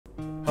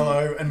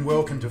and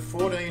welcome to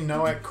 14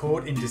 Nowak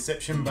Court in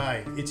Deception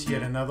Bay. It's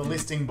yet another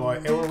listing by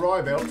Ella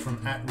Rybelt from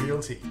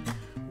 @Realty.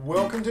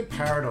 Welcome to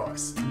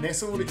paradise.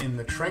 Nestled in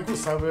the tranquil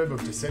suburb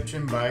of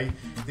Deception Bay,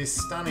 this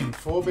stunning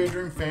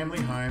 4-bedroom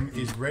family home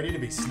is ready to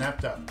be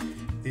snapped up.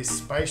 This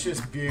spacious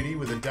beauty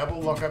with a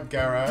double lock-up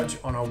garage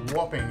on a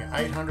whopping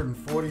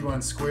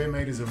 841 square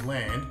metres of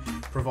land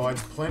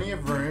provides plenty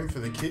of room for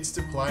the kids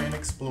to play and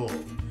explore.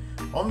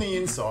 On the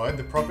inside,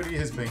 the property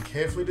has been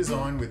carefully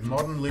designed with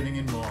modern living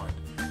in mind.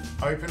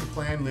 Open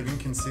plan living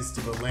consists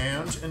of a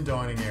lounge and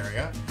dining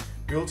area,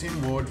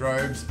 built-in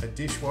wardrobes, a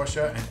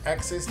dishwasher and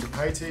access to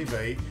pay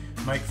TV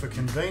make for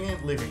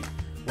convenient living,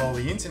 while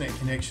the internet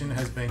connection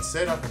has been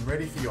set up and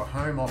ready for your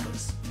home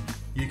office.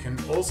 You can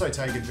also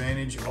take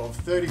advantage of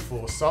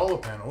 34 solar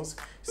panels,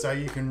 so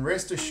you can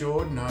rest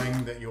assured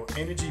knowing that your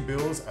energy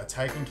bills are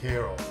taken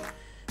care of.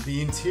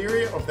 The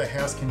interior of the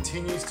house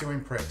continues to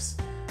impress.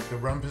 The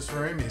rumpus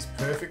room is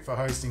perfect for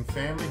hosting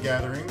family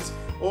gatherings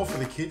or for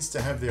the kids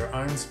to have their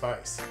own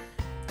space.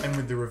 And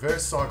with the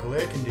reverse cycle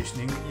air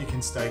conditioning, you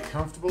can stay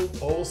comfortable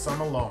all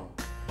summer long.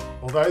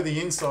 Although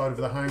the inside of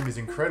the home is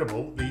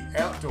incredible, the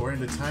outdoor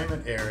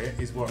entertainment area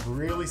is what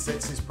really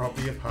sets this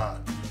property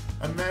apart.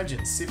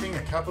 Imagine sipping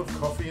a cup of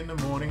coffee in the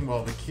morning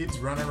while the kids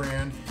run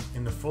around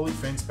in the fully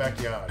fenced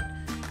backyard.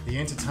 The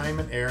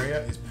entertainment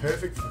area is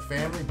perfect for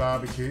family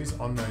barbecues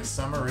on those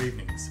summer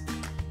evenings.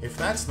 If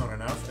that's not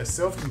enough, a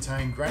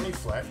self-contained granny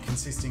flat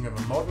consisting of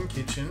a modern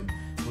kitchen,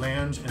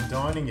 lounge and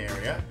dining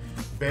area,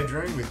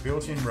 bedroom with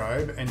built-in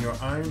robe and your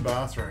own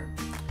bathroom.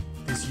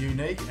 This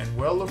unique and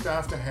well looked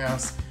after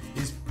house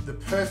is the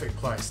perfect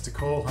place to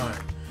call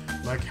home.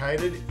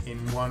 Located in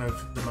one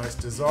of the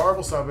most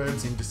desirable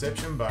suburbs in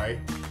Deception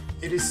Bay,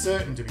 it is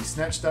certain to be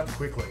snatched up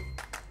quickly.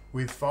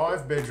 With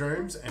 5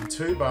 bedrooms and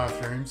 2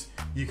 bathrooms,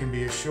 you can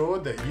be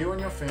assured that you and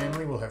your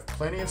family will have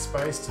plenty of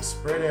space to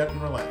spread out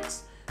and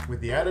relax,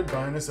 with the added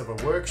bonus of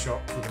a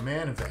workshop for the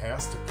man of the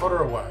house to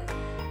potter away.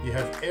 You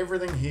have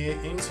everything here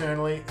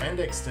internally and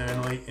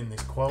externally in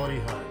this quality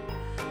home.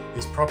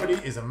 This property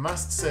is a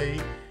must-see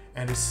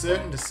and is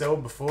certain to sell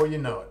before you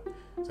know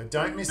it. So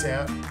don't miss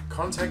out.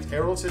 Contact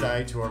Errol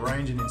today to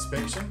arrange an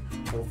inspection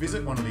or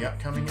visit one of the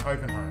upcoming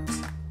open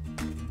homes.